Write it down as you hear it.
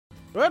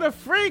Where the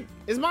freak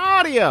is my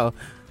audio?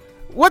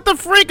 What the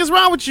freak is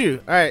wrong with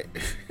you? All right.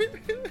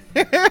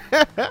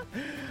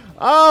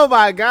 Oh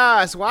my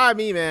gosh, why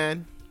me,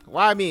 man?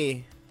 Why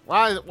me?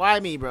 Why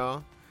me,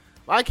 bro?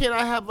 Why can't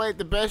I have like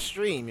the best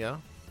stream,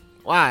 yo?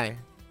 Why?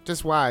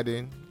 Just why,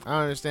 dude? I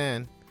don't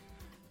understand.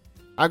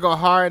 I go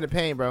hard in the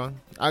paint, bro.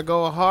 I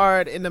go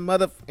hard in the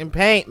motherfucking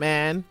paint,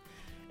 man.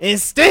 And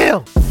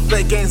still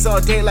play games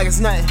all day like it's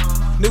nothing.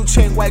 New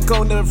chain, white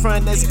gold in the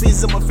front. That's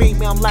beats on my feet,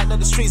 man. I'm lighting up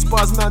the streets,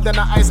 bars melting down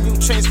the ice. New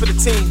chains for the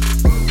team.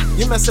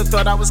 You must have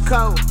thought I was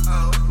cold.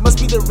 Must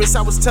be the wrist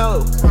I was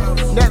told.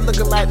 That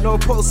looking like no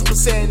post. I'm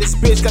saying this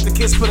bitch got the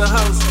kiss for the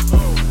hoes.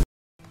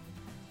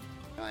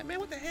 Alright, man,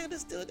 what the hell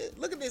this dude is?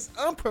 Look at this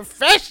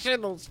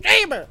unprofessional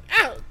streamer.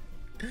 Ow.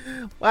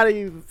 Why do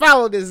you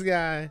follow this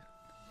guy?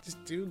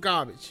 Just do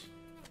garbage.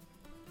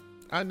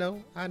 I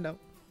know.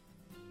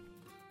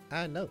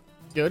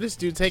 Yo, this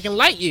dude taking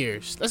light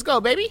years. Let's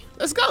go, baby.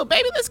 Let's go,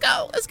 baby. Let's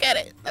go. Let's get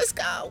it. Let's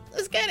go.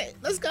 Let's get it.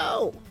 Let's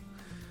go.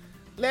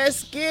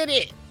 Let's get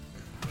it.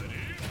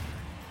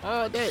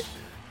 Oh, that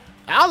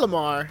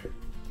Olimar.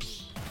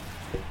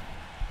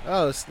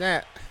 Oh,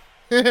 snap.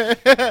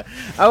 I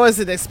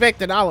wasn't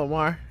expecting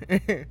Olimar. I'm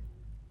ready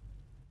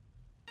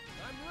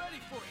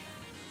for you.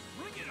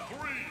 Bring it on.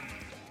 3,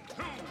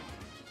 2,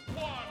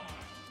 1.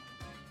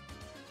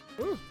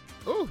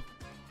 Ooh. Go.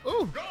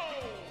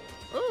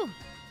 Ooh.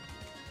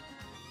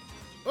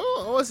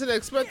 I wasn't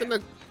expecting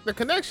the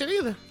connection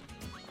either.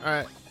 All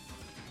right.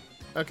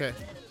 Okay,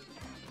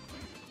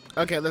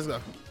 let's go.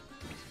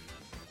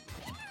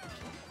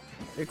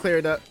 It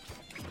cleared up.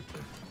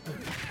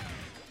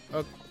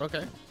 Oh,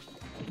 okay.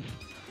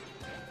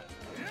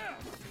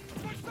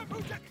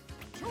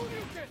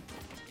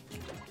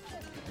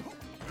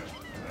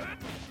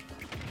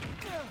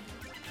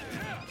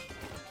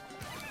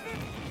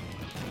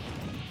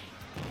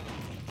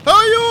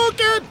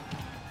 Hadouken!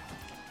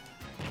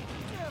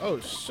 Oh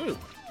shoot.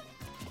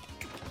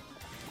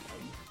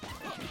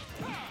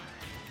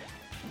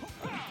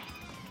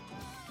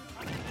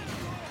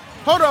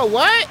 Hold on,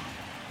 what?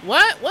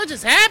 What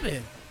just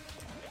happened?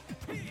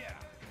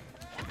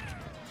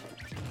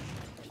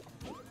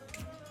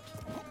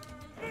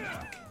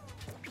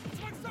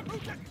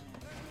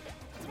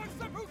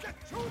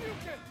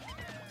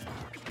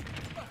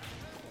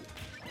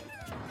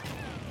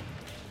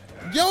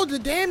 Yo, the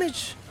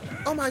damage.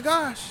 Oh my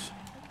gosh.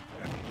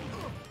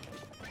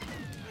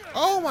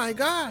 Oh my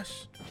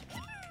gosh.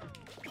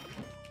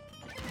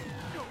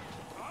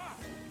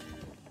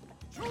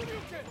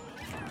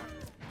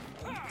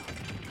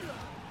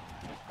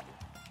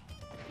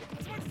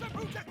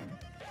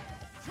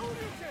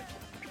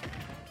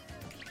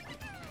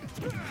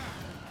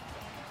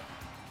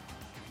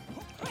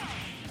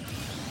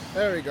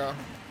 There we go.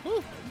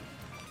 Whew.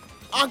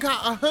 I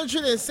got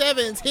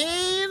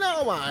 117.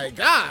 Oh my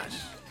gosh.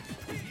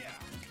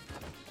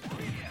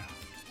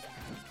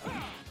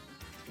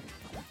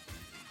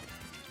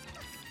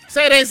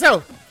 Say it ain't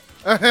so.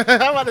 I'm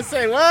about to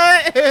say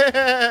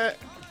what?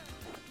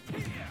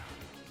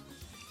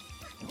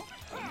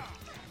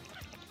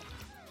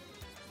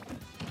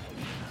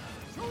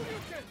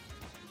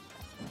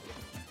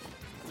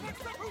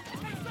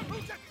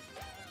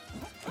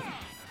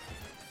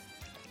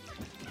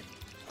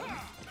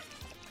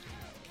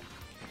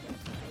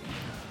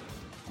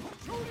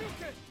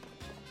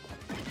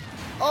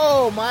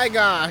 Oh my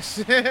gosh.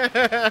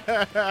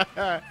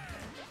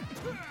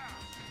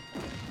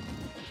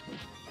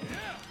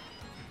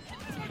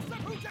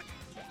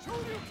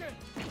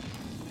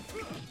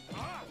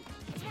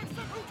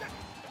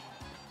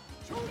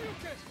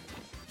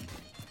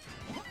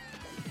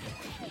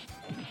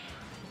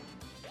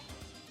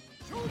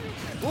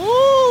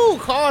 Ooh,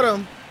 caught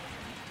him.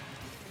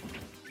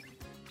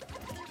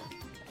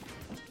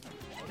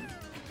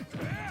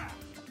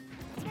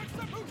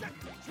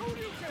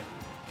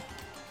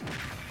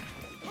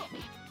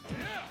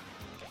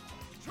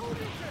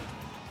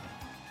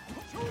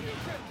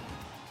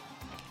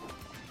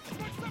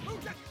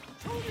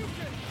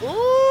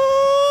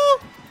 Ooh.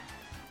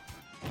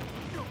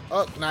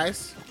 Oh,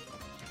 nice.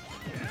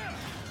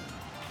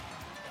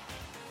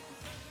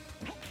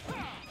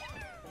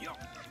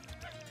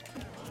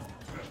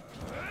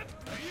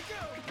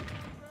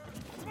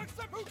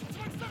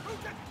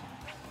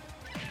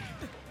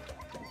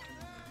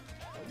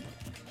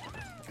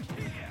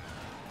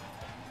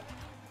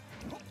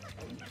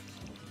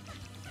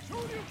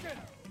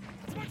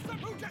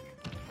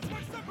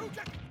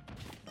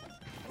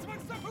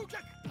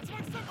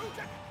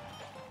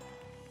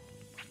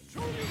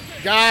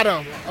 Got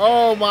him.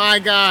 Oh my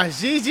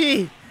gosh.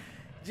 GG.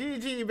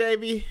 GG,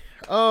 baby.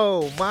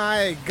 Oh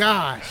my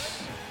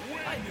gosh.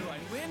 I knew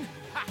I'd win.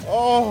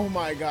 Oh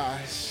my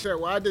gosh.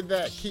 Why did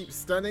that keep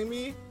stunning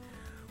me?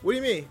 What do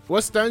you mean?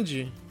 What stunned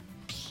you?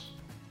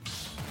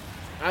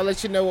 I'll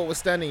let you know what was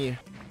stunning you.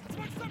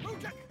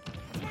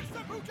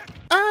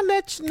 I'll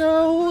let you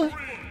know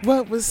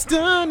what was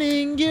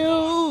stunning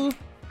you.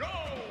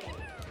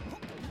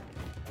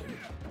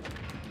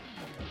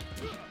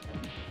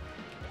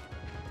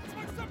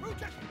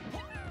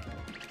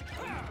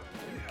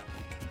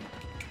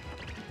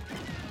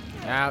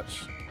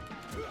 Ouch.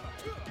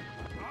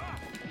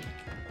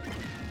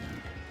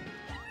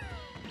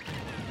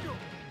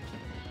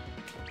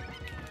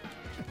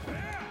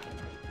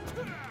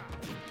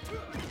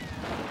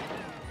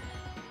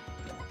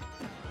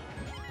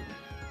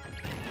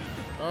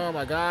 Oh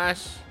my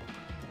gosh.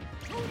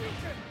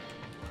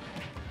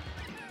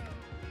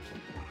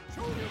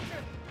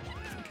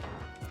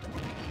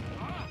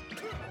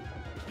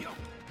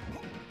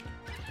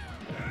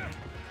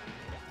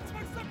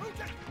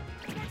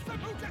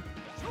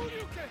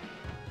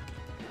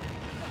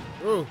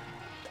 Ooh.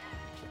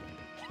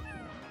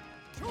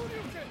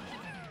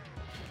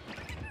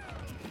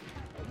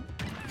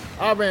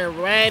 I ran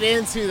right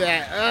into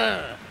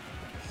that.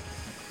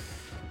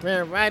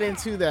 Ran right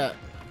into that.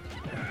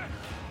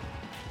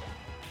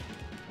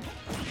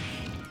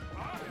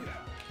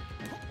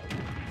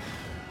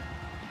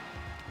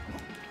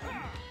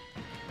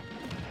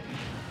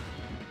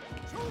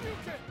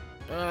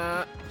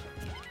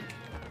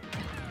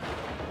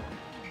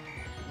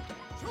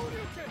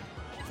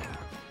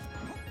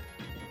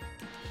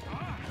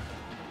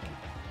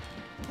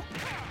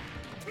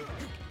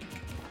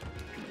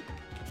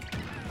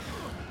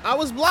 I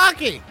was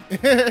blocking.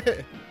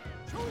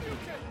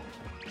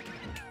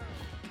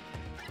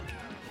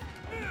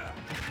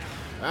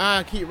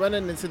 I keep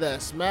running into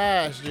that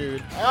smash,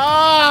 dude.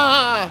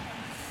 Ah!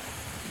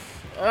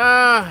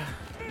 Ah!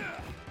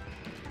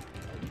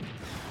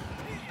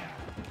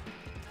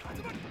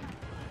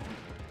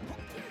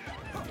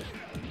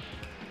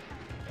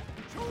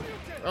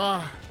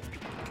 Ah!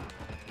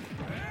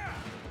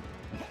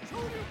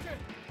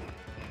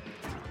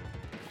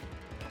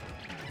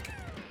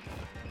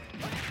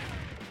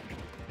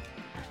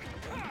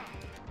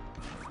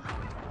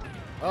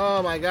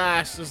 Oh my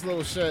gosh, this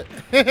little shit.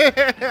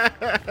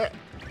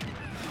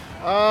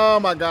 Oh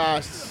my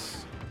gosh.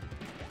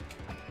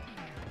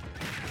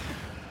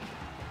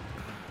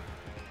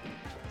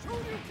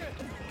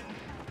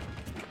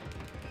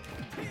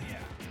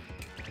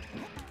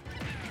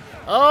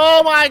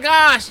 Oh my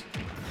gosh.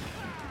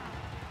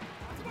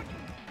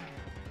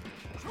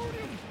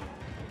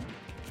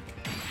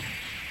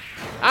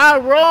 I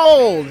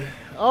rolled.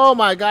 Oh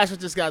my gosh, I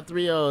just got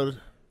 3-0'd.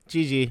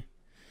 GG.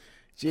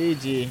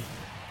 GG.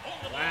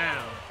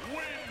 Wow.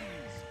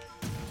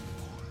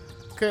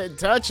 Couldn't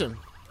touch him.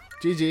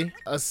 GG.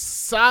 A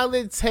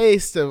solid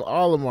taste of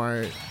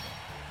Olimar.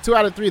 2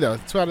 out of 3 though.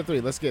 2 out of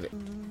 3. Let's get it.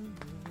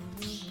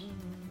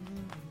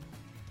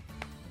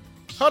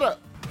 Hold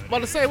up. I'm about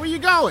to say, where you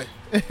going?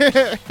 I'm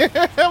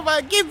about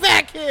to get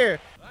back here.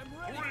 I'm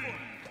ready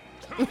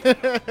for it. 3, 2,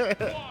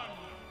 1,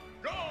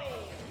 go!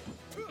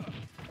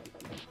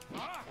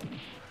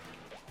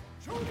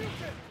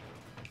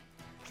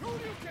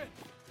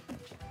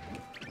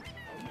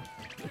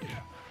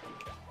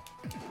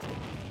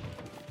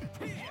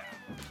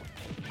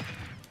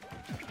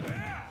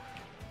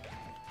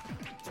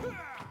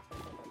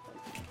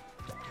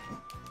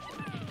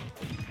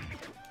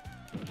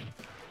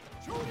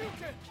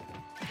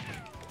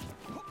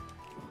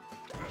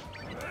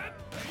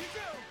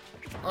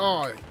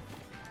 Oh.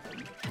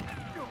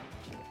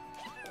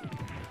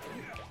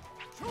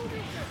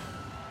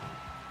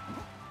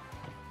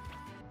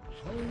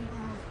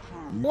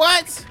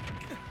 What?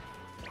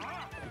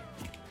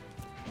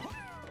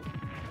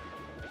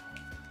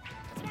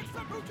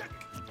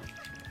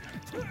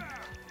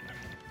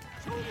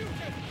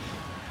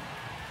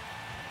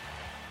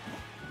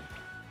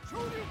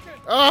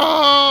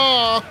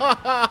 Oh!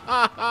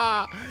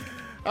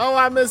 Oh,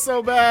 I missed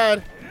so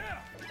bad.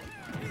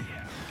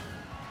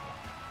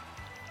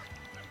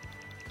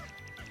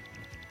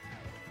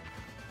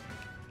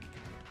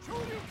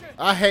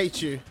 I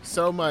hate you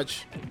so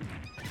much.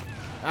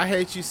 I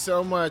hate you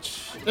so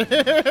much.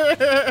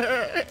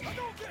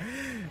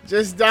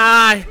 Just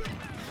die.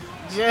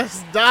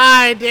 Just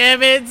die,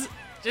 damn it.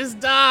 Just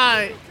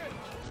die.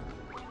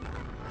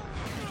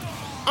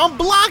 I'm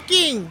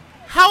blocking.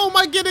 How am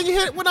I getting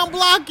hit when I'm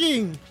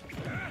blocking?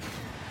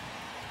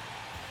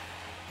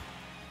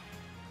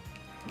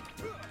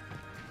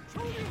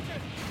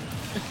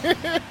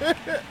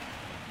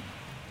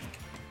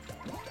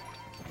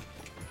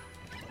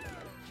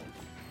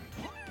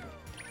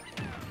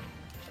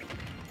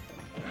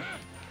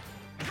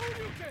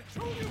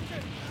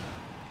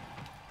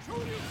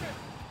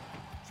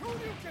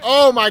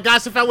 Oh my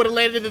gosh, if I would have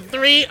landed the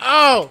 3.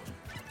 Oh!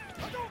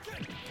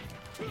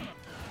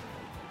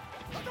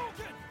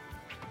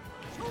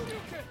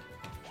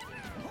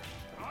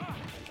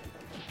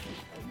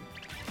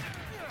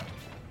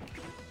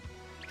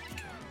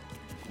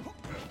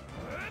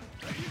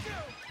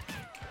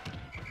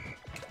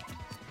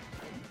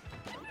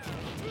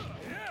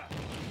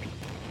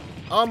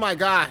 Oh my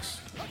gosh.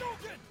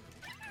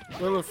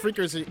 Little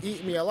freakers are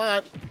eating me a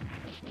lot.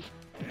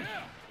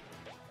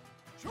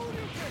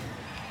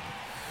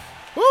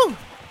 Woo!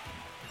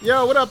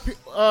 Yo, what up,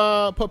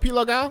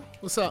 Popilo Gal?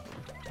 What's up?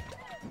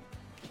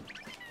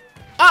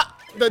 Ah!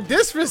 The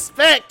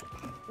disrespect!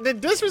 The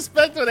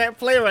disrespect of that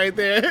play right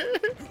there.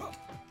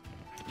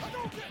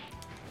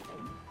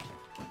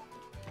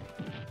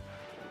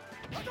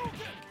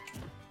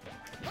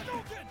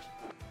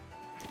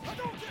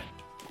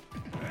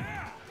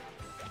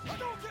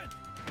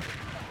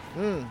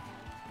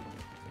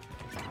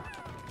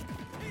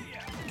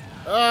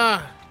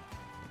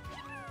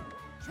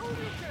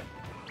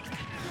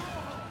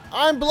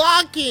 I'm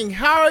blocking.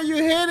 How are you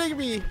hitting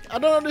me? I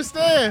don't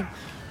understand.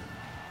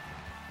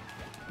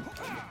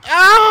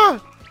 Ah!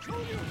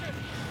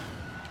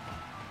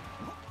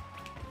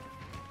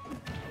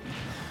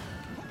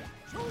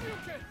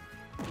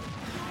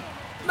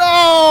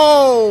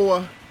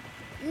 No!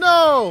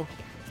 No!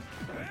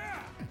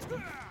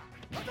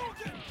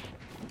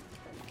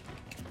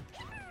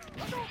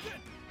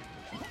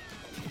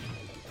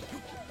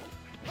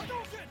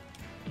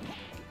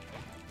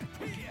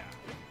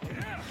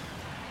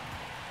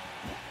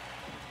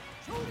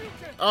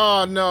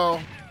 Oh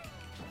no.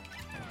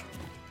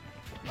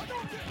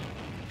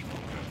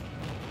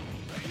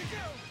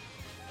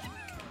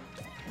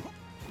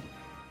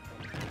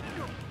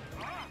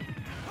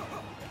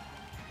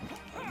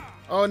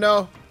 Oh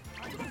no.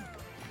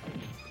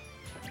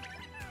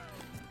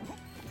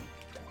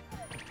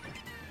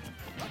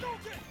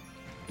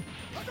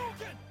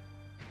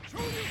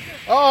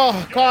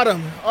 Oh, caught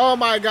him. Oh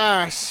my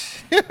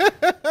gosh.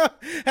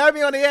 Had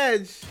me on the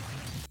edge.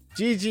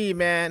 GG,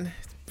 man.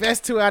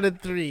 Best 2 out of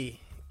 3.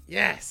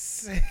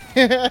 Yes.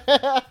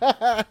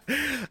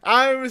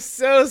 I'm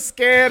so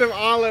scared of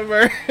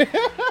Olimar.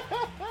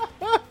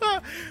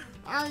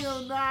 I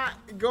am not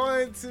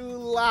going to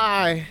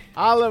lie.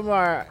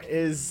 Olimar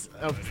is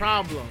a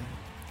problem.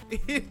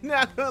 You're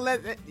not gonna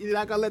let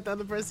the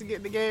other person get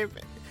in the game.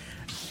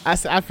 I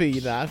feel you,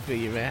 though. I feel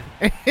you, man.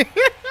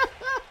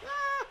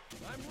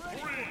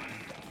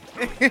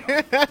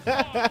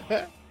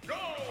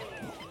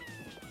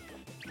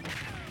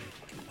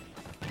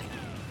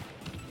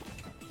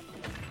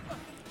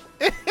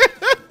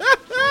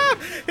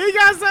 He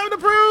got something to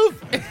prove.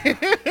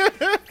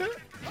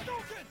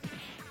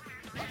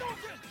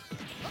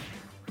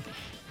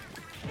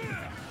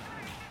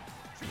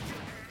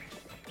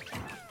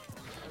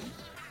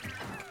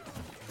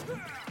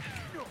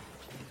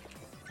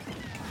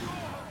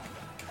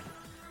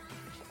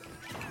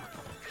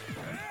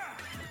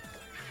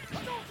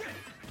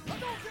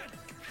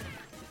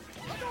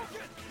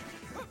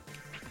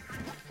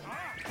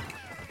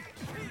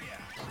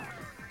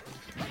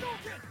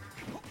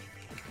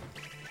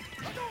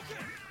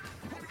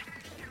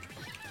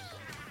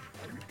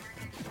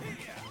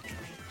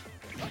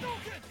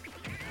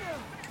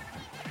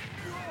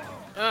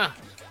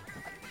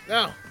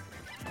 No.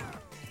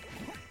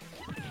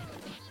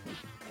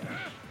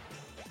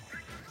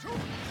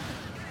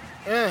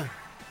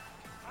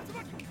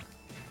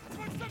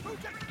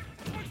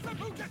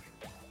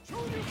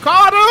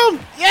 Caught him!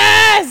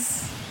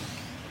 Yes!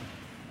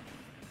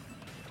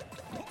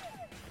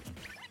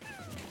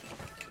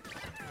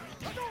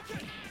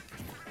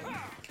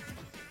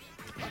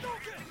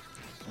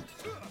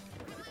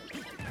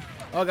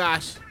 Oh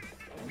gosh.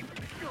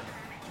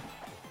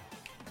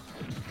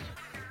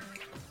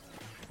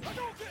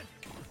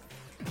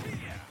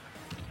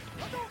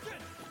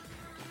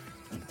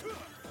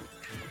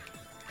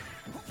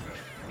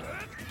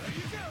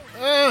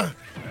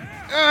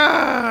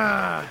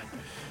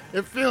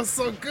 It feels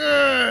so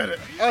good.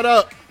 Hold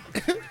up.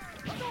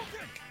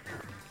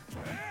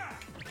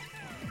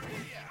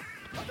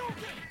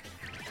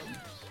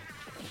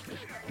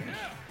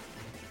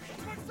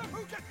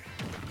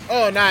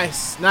 Oh,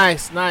 nice,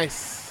 nice,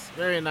 nice.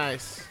 Very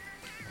nice.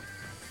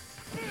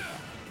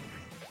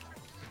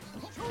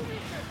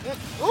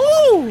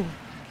 Ooh!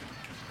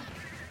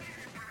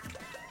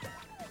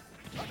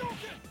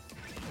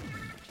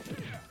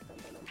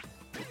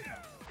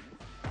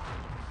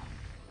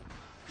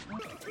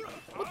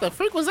 What the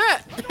freak was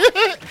that?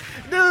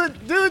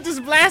 dude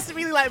just blasted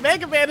me like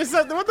Mega Man or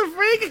something. What the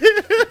freak?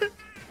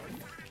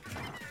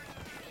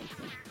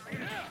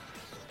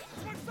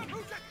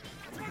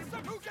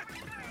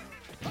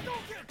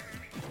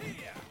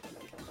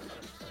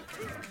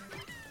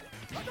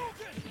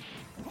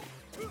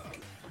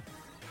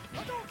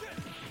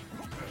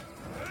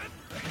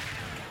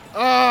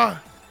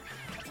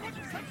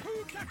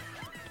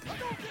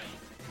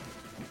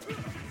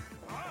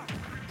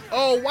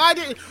 Oh, why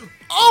did...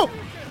 Oh!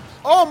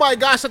 Oh my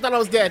gosh, I thought I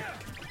was dead.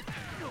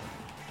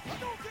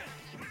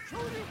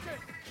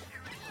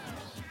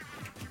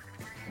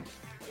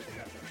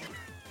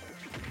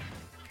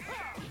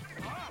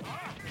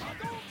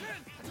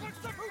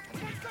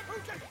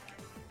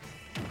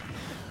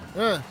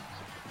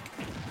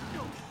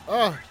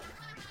 Oh!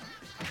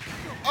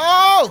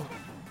 Oh!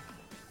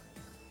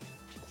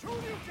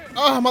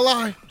 Oh, I'm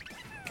alive.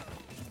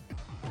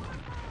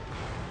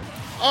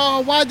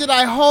 Oh, why did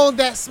I hold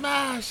that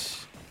smash?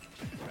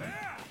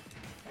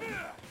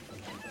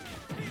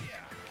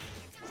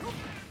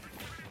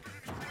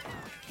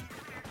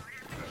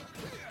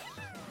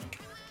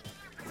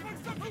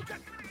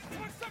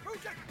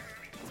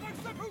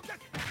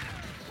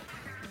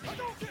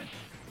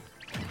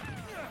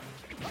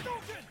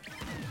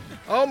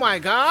 Oh my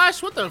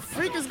gosh, what the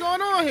freak is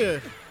going on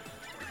here?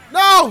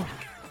 No!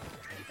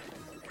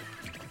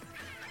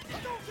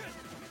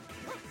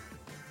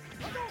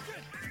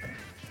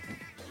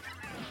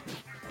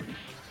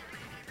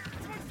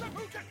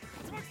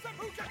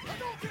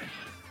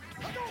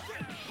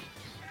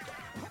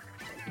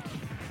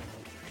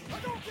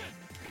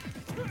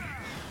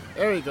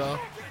 There we go.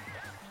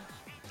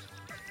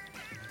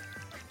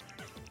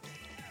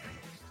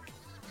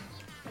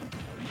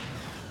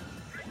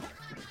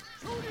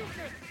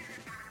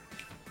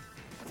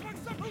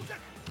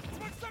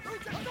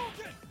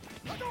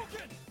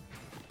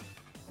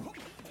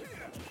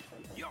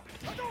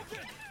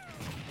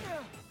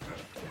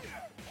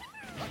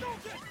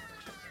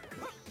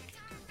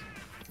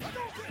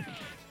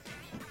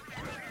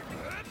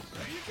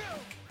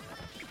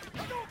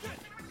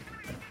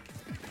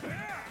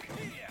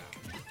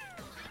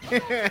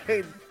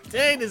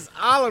 Dang, this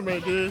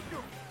Olimar, dude.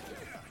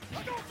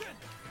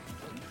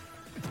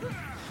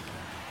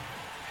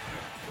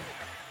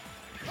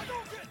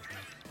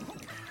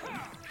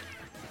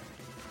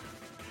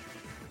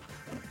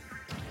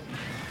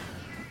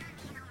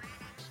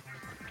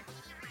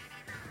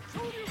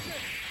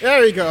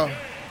 There we go.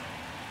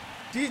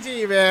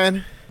 GG,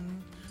 man.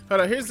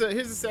 Hold on, here's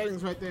the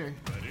settings right there.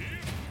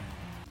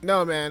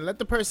 No, man, let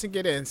the person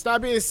get in.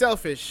 Stop being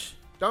selfish.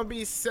 Don't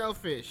be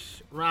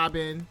selfish,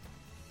 Robin.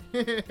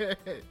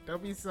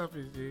 Don't be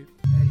selfish, dude.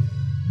 Hey.